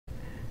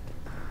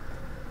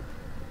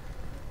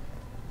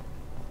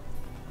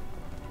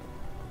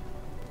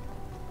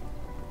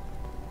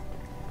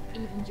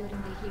even during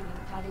the healing,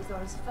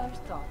 Tali'Zorah's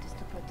first thought is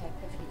to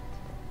protect the fleet.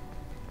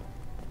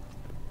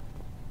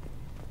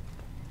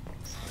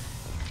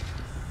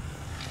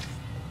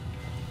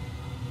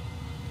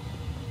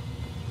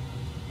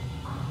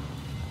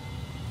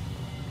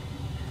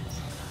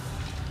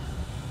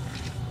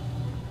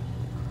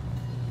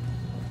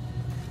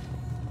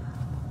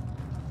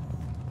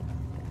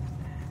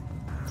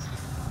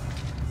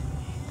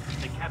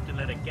 The captain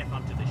let her get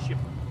onto the ship.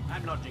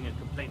 I'm lodging a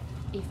complaint.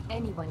 If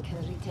anyone can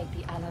retake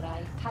the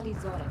Alerai,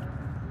 Tali'Zorah.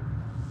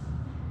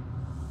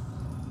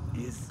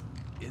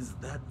 Is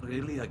that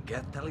really a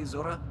get,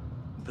 Tali'Zorah?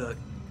 The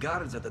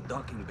guards at the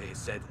docking bay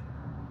said...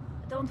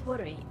 Don't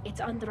worry,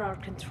 it's under our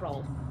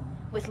control.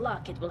 With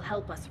luck, it will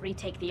help us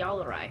retake the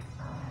Alerai.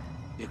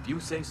 If you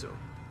say so.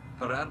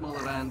 Per Admiral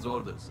Rand's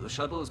orders, the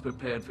shuttle is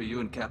prepared for you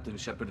and Captain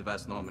Shepard of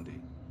West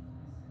Normandy.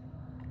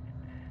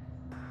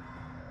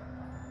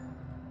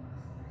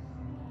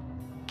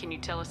 Can you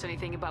tell us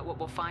anything about what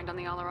we'll find on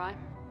the Alerai?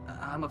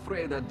 I'm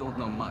afraid I don't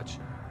know much.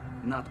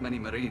 Not many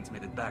Marines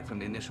made it back from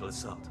the initial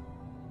assault.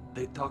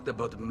 They talked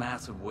about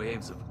massive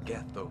waves of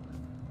Geth, though.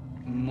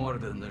 More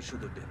than there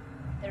should have been.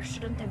 There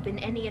shouldn't have been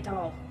any at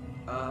all.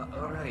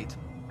 Right.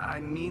 I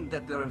mean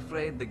that they're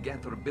afraid the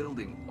Geth are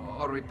building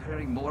or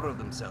repairing more of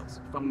themselves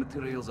from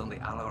materials on the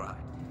Alerai.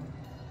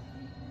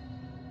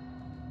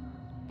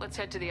 Let's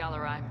head to the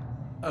Alerai.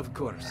 Of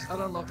course.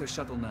 I'll unlock the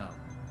shuttle now.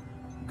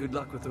 Good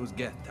luck with those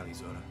Geth,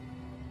 Tali'Zorah.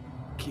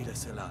 Kira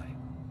Selai.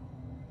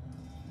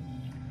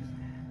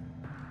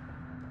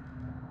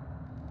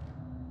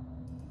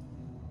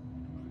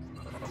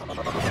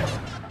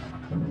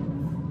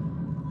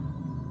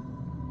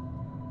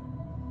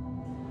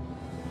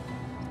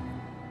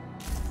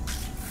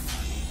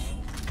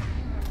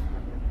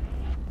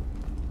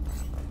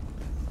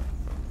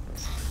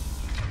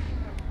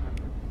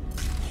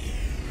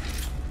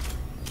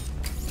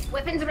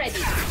 Weapons ready.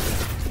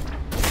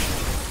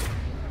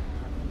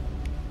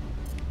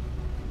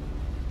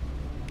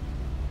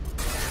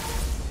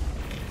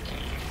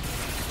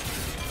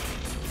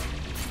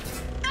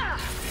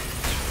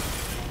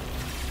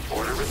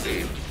 Order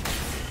received.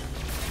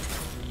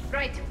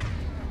 Right.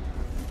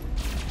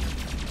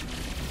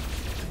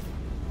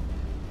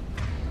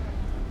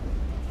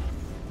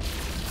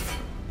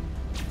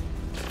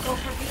 Go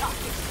for the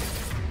office.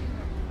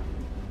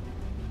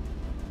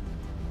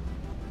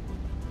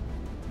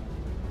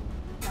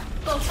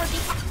 Go for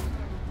the...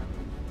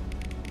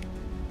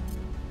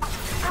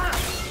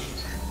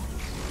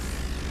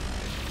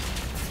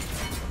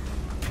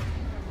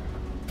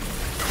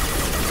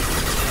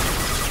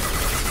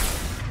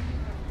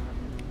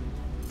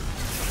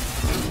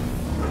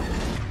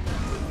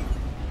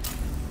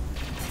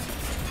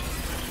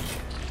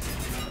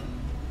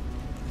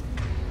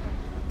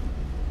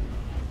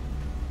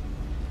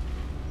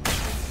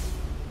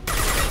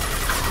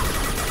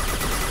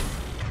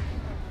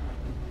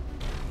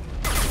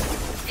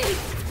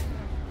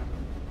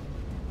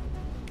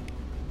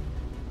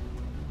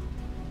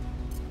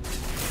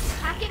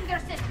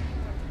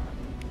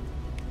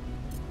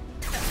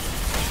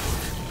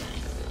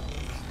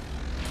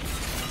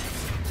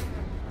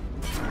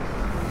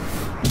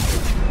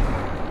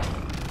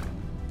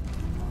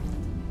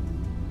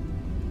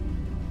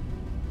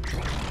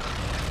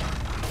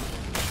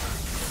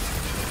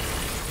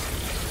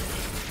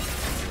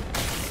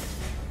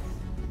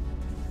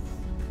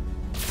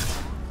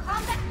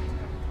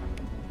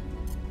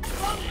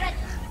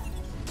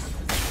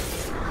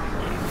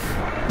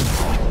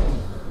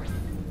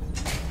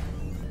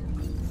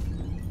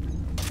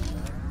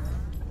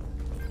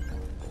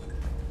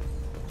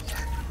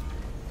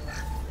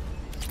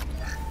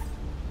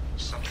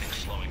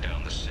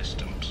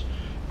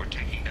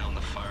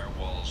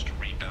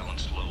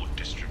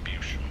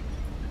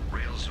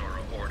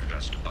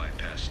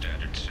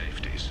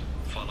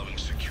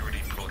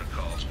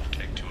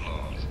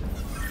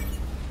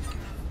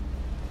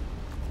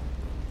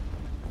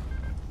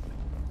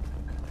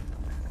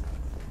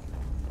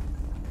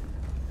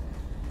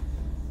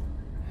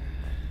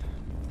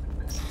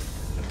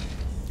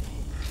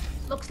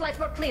 Looks like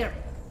we're clear.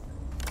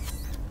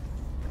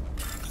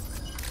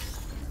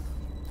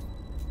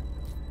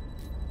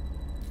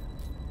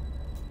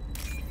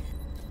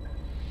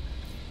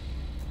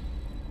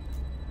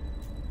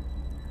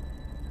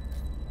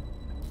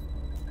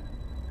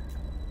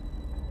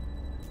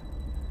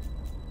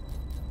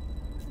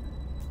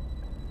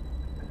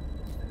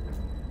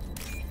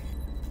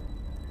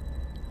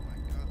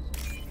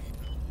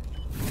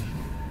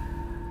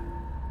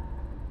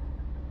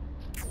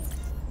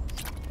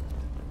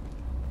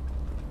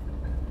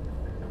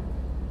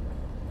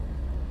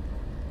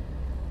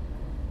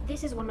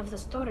 This is one of the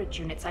storage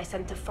units I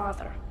sent to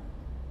Father.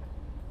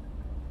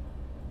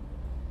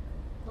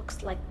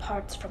 Looks like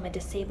parts from a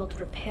disabled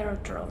repair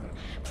drone,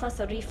 plus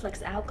a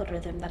reflex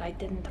algorithm that I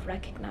didn't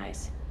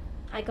recognize.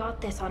 I got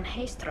this on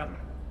Haestrom.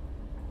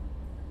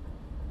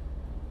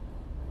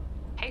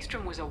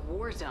 Haestrom was a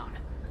war zone.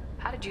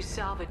 How did you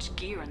salvage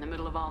gear in the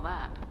middle of all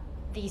that?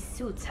 These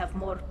suits have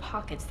more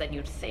pockets than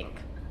you'd think.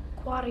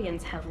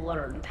 Quarians have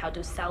learned how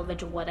to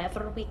salvage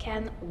whatever we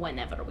can,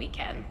 whenever we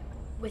can.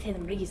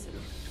 Within reason.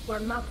 We're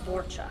not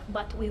Vorcha,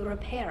 but we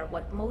repair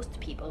what most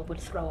people would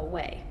throw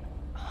away.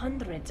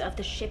 Hundreds of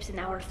the ships in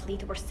our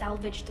fleet were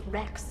salvaged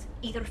wrecks,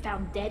 either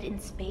found dead in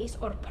space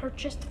or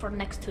purchased for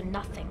next to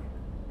nothing.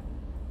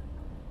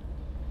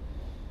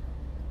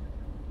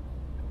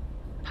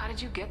 How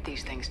did you get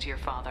these things to your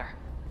father?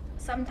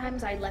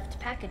 Sometimes I left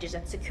packages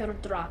at secure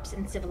drops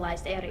in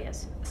civilized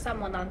areas.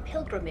 Someone on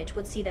pilgrimage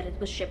would see that it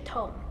was shipped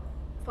home.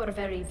 For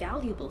very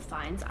valuable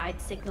finds, I'd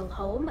signal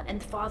home,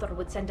 and Father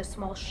would send a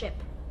small ship.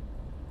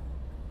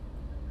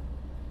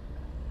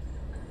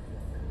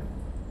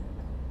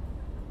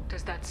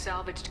 Does that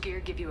salvaged gear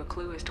give you a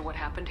clue as to what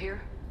happened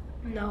here?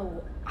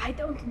 No, I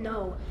don't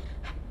know.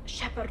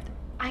 Shepard,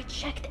 I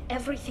checked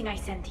everything I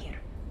sent here.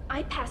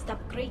 I passed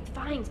up great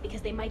finds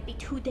because they might be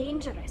too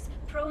dangerous,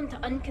 prone to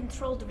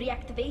uncontrolled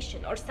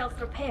reactivation or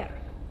self-repair.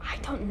 I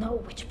don't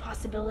know which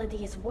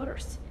possibility is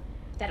worse.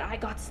 That I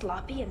got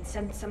sloppy and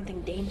sent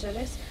something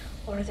dangerous,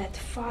 or that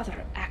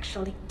Father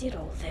actually did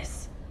all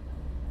this.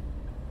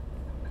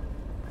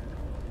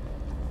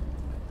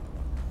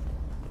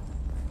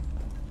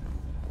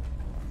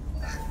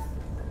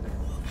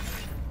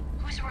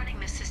 Who's running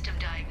the system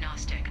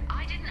diagnostic?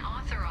 I didn't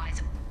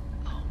authorize...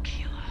 Oh,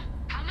 Keela.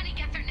 How many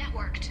get their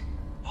networked?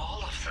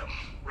 All of them.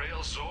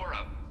 Rail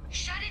Zora.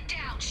 Shut it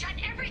down! Shut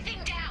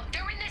everything down!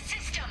 They're in the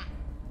system!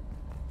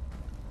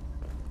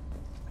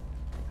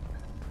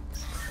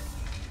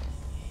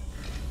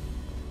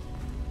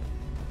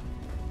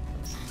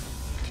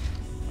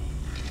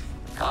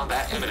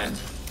 Combat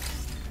imminent.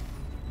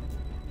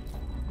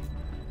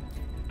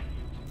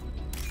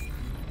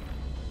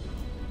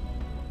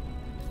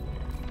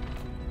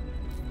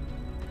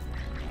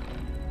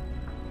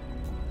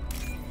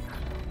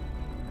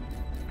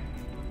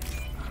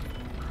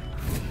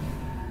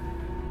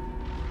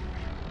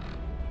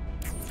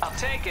 I'll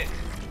take it.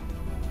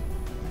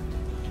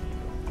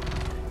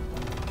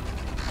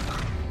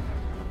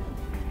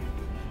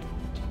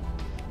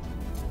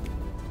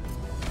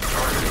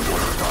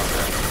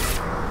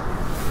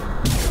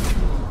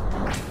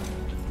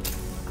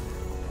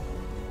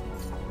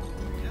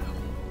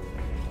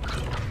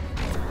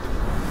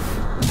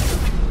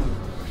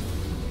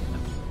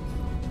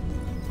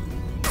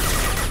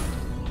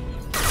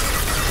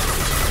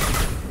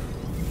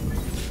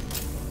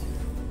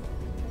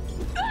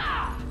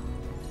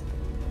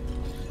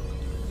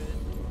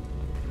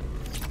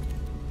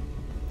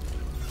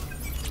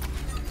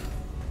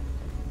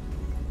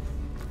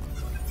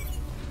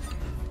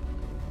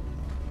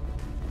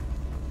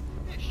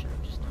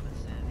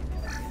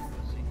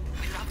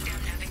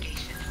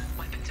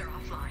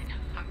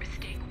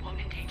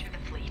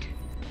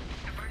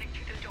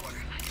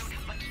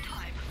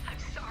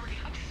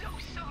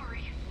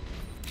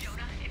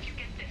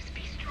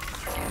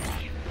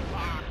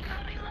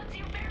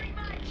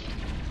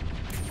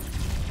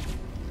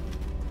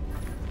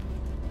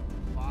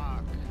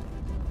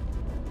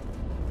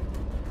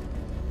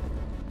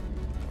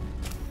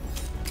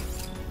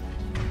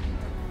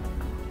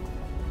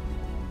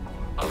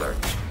 Alert.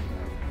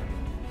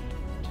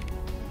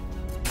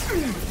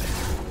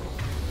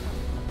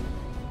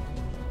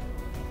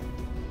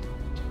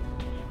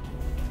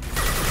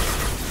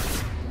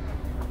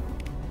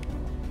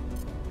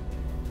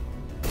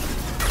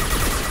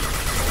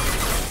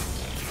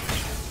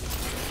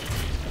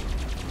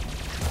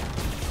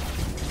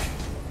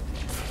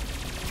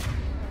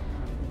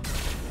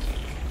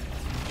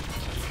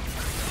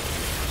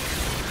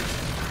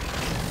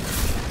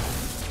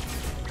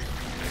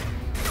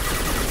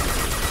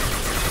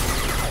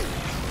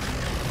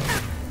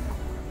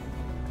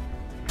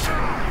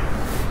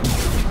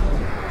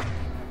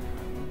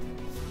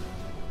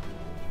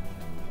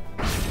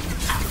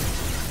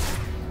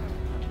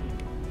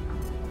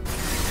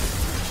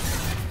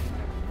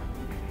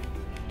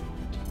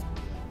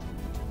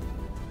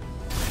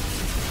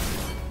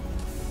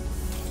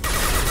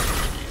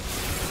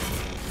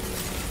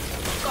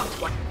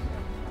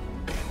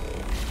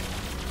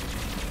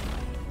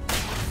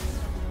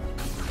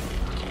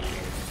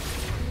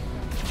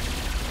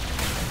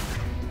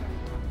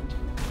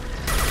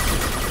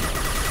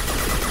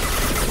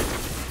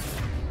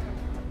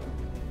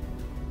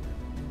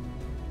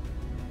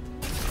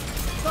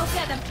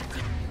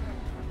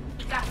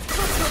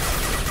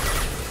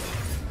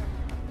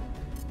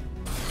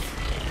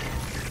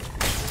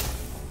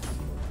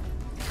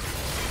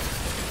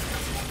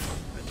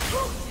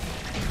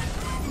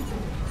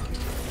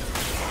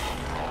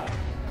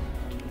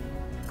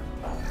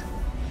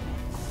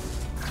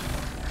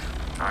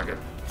 Target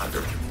under.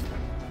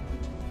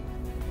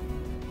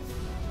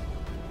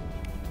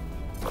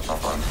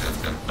 Up on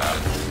system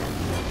balance.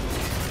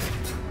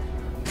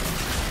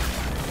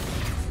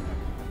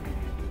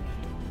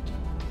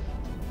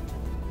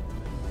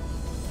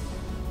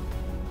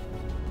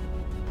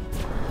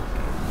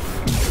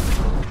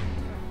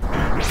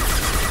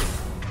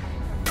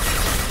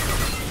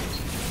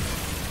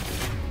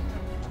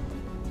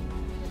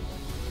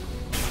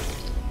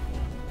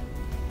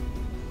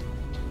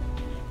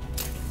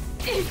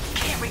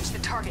 Can't reach the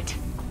target.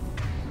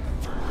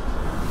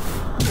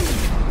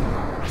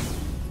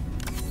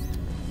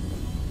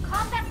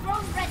 Combat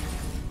drone ready.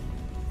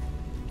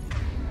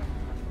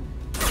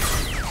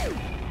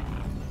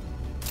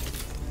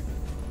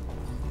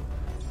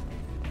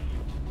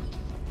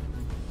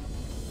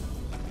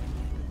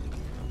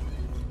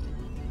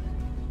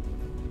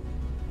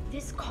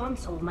 This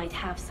console might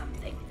have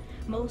something.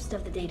 Most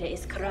of the data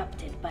is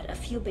corrupted, but a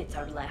few bits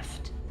are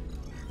left.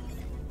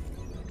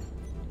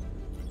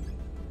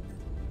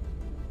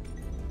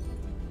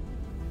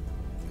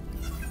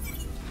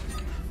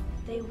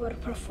 They were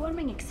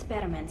performing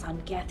experiments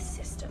on Geth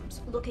systems,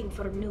 looking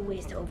for new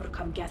ways to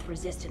overcome Geth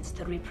resistance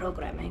to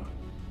reprogramming.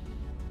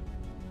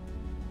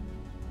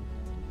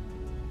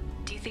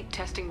 Do you think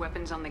testing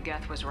weapons on the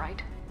Geth was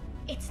right?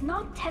 It's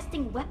not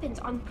testing weapons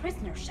on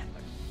prisoners,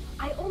 Shepard.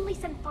 I only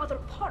sent Father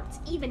parts.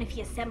 Even if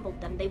he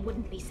assembled them, they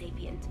wouldn't be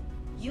sapient.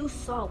 You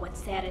saw what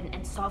Saren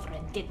and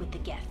Sovereign did with the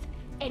Geth.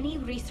 Any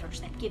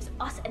research that gives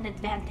us an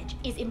advantage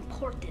is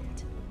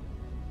important.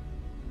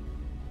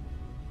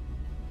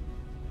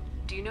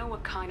 Do you know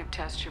what kind of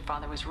tests your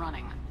father was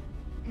running?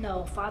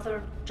 No,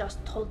 Father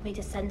just told me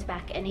to send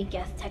back any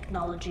Geth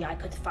technology I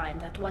could find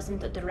that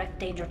wasn't a direct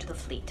danger to the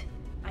fleet.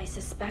 I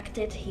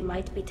suspected he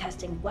might be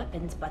testing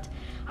weapons, but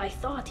I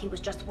thought he was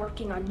just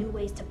working on new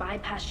ways to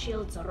bypass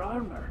shields or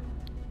armor.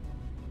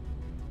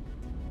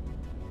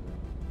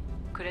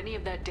 Could any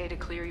of that data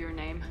clear your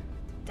name?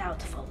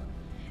 Doubtful.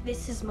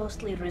 This is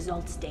mostly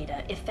results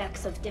data,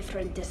 effects of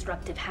different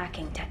disruptive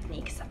hacking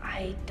techniques.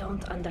 I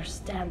don't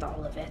understand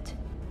all of it.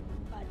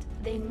 But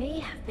they may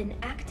have been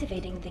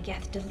activating the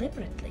Geth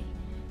deliberately.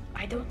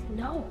 I don't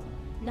know.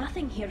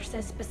 Nothing here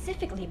says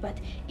specifically, but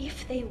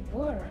if they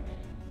were,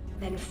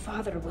 then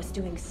Father was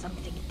doing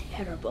something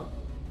terrible.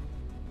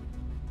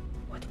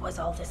 What was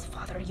all this,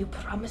 Father? You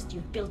promised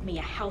you'd build me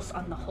a house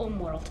on the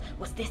homeworld.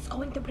 Was this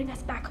going to bring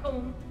us back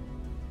home?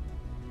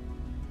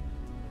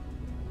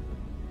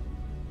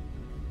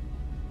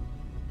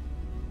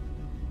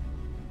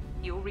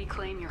 You'll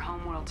reclaim your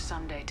homeworld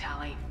someday,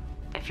 Tali.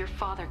 If your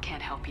father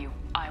can't help you,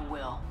 I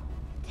will.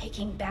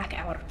 Taking back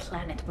our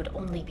planet would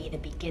only be the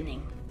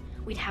beginning.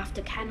 We'd have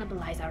to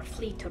cannibalize our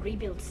fleet to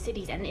rebuild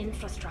cities and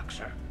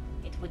infrastructure.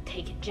 It would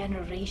take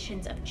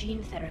generations of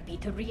gene therapy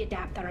to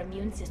readapt our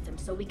immune system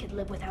so we could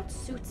live without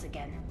suits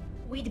again.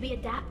 We'd be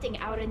adapting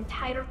our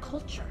entire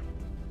culture.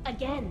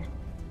 Again.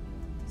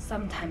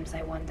 Sometimes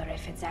I wonder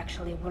if it's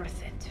actually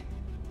worth it.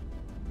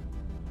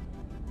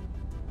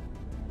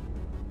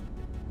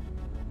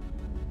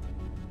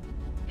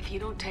 If you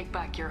don't take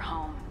back your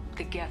home,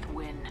 the Geth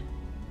win.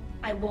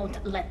 I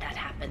won't let that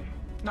happen.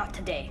 Not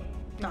today.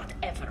 Not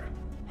ever.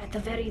 At the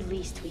very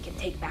least, we can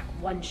take back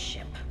one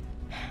ship.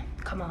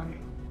 Come on.